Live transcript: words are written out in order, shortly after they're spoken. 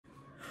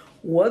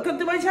Welcome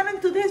to my channel. In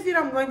today's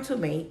video, I'm going to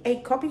make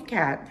a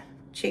copycat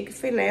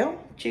Chick-fil-A.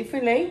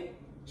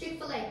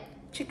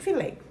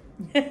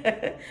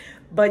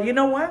 But you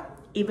know what?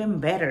 Even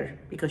better,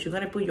 because you're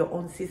going to put your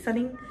own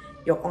seasoning,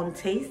 your own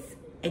taste,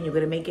 and you're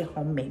going to make it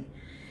homemade.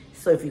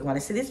 So if you want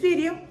to see this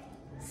video,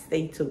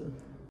 stay tuned.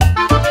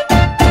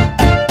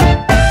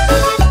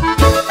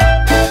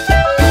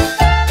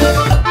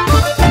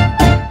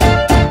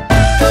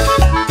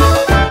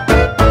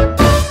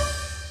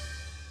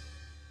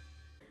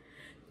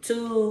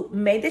 To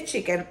make the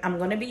chicken, I'm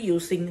going to be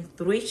using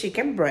 3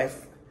 chicken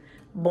breasts,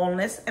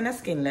 boneless and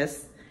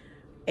skinless.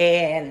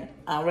 And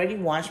I already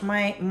washed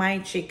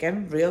my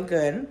chicken real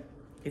good.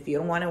 If you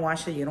don't want to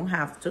wash it, you don't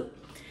have to.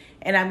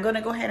 And I'm going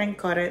to go ahead and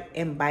cut it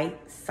in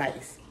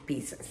bite-sized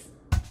pieces.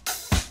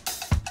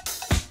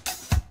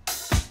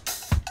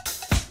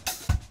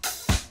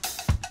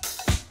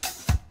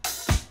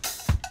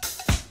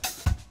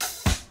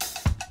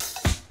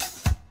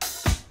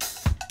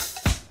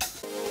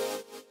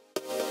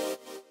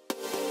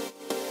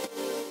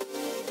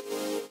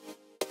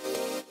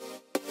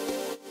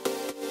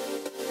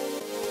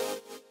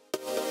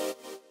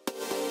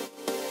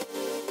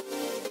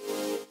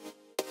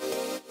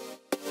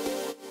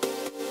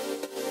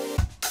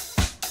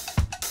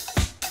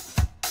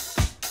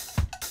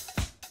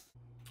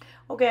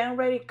 Okay, I'm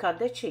ready to cut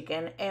the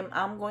chicken, and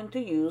I'm going to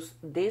use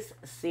this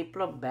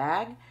Ziploc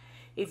bag.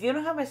 If you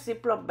don't have a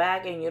Ziploc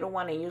bag and you don't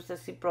want to use a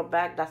Ziploc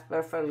bag, that's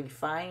perfectly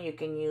fine. You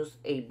can use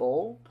a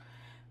bowl.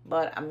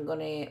 But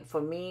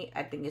for me,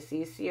 I think it's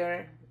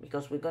easier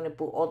because we're going to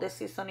put all the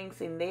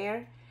seasonings in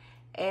there.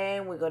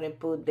 And we're going to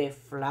put the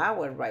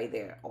flour right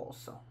there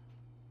also.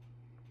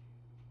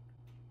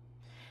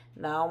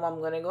 Now I'm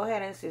going to go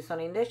ahead and season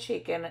in the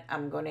chicken.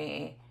 I'm going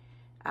to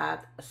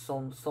add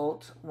some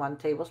salt, 1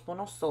 tablespoon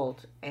of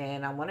salt,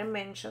 and I want to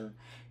mention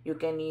you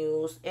can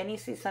use any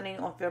seasoning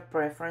of your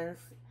preference,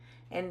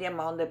 and the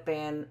amount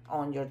depends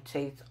on your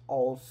taste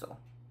also.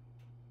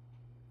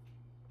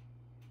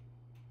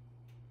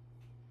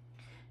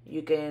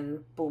 You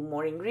can put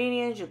more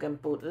ingredients, you can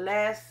put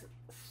less,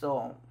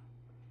 so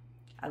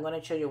I'm going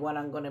to show you what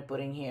I'm going to put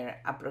in here.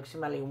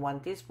 Approximately 1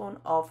 teaspoon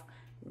of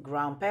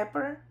ground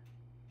pepper,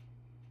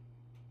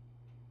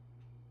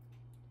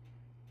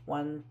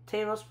 1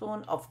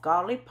 tablespoon of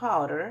garlic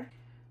powder,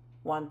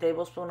 1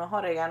 tablespoon of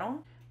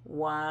oregano,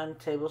 1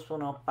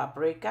 tablespoon of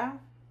paprika.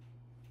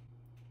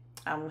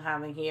 I'm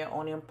having here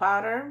onion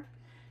powder,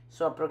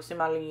 so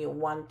approximately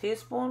 1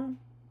 teaspoon.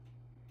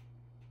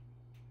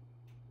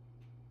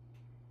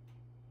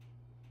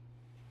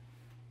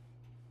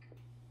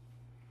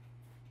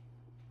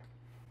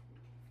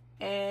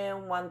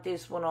 And 1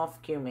 teaspoon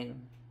of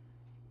cumin.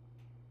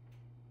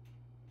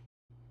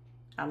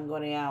 I'm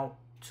going to add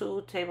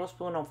 2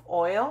 tablespoons of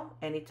oil,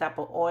 any type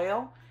of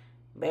oil,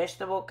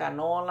 vegetable,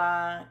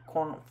 canola,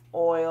 corn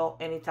oil,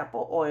 any type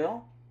of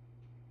oil.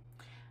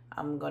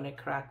 I'm going to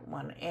crack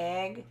 1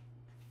 egg.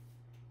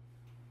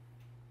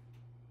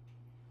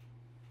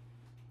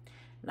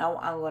 Now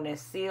I'm going to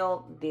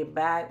seal the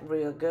bag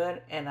real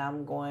good, and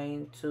I'm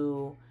going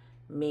to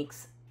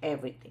mix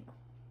everything.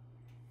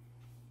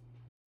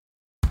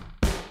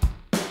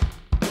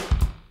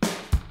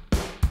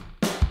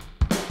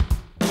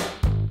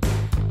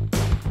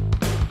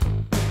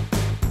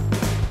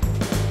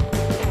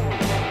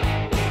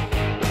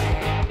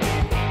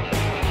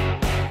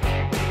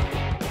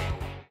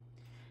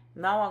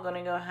 Now I'm going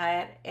to go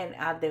ahead and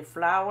add the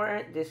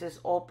flour. This is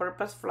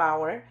all-purpose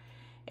flour.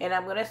 And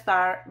I'm going to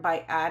start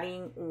by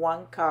adding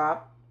 1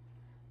 cup.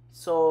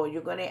 So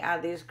you're going to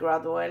add this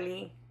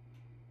gradually.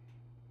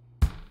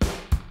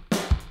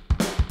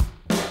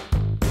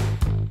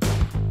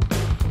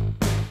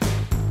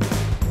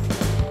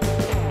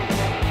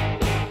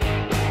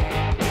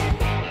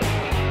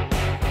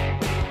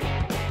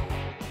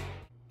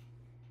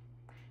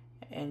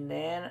 And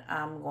then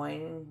I'm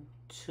going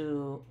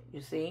to, you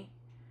see?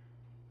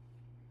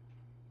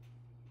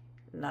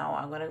 Now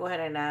I'm going to go ahead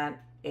and add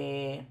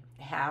a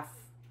half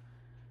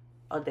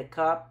of the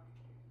cup,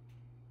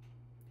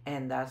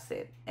 and that's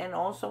it. And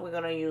also we're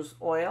going to use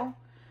oil.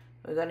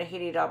 We're going to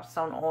heat it up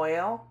some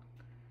oil,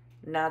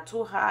 not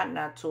too hot,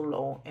 not too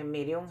low, and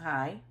medium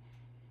high.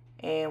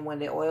 And when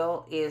the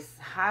oil is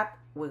hot,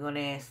 we're going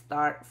to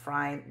start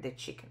frying the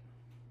chicken.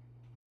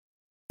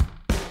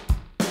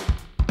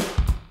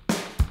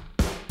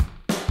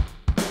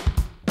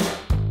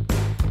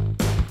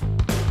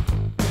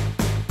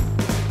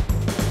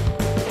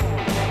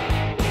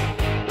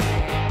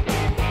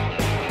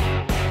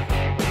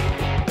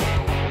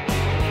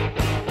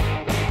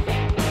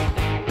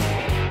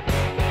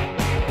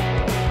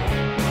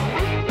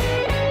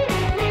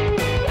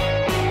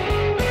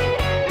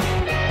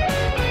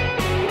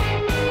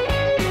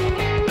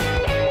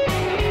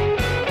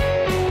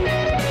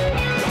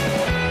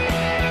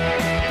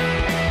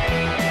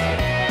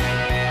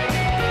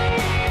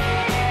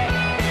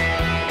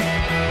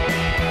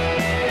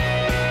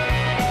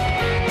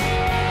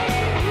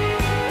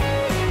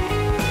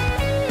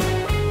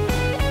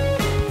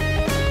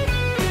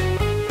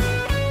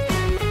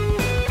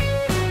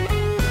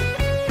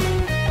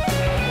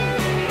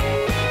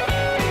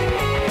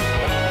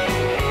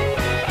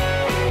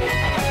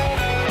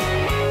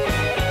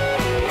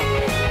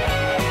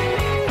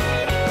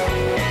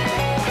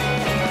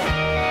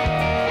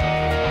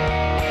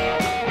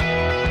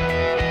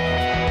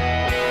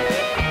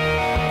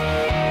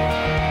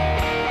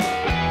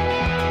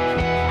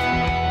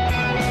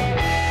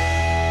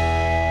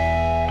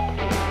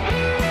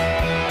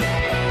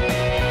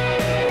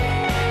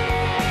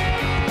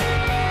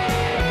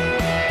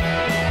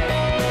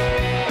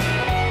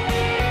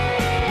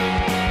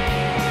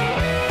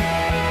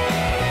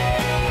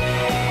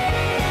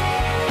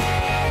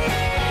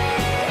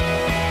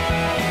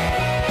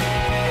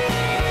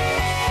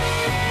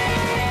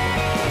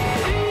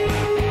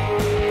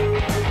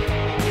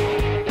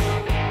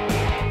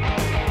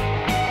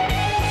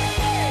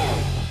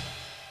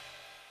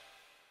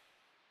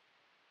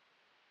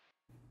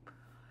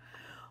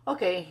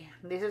 Okay,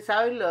 this is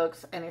how it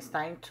looks, and it's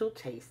time to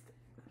taste it.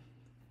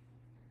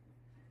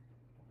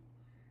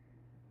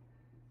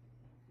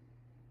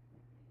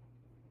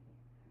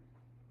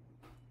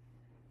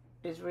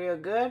 It's real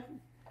good,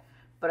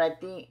 but I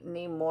think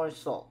need more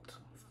salt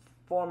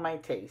for my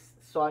taste.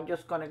 So I'm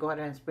just gonna go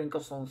ahead and sprinkle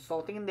some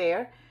salt in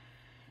there.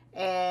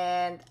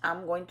 And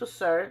I'm going to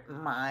serve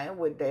mine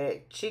with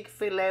the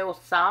Chick-fil-A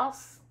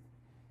sauce.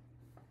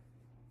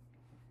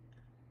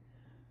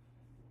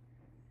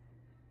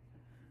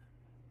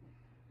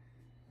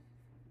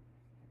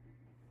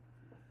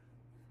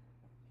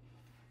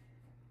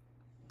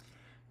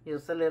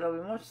 Just a little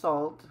bit more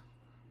salt,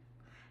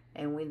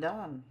 and we're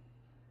done.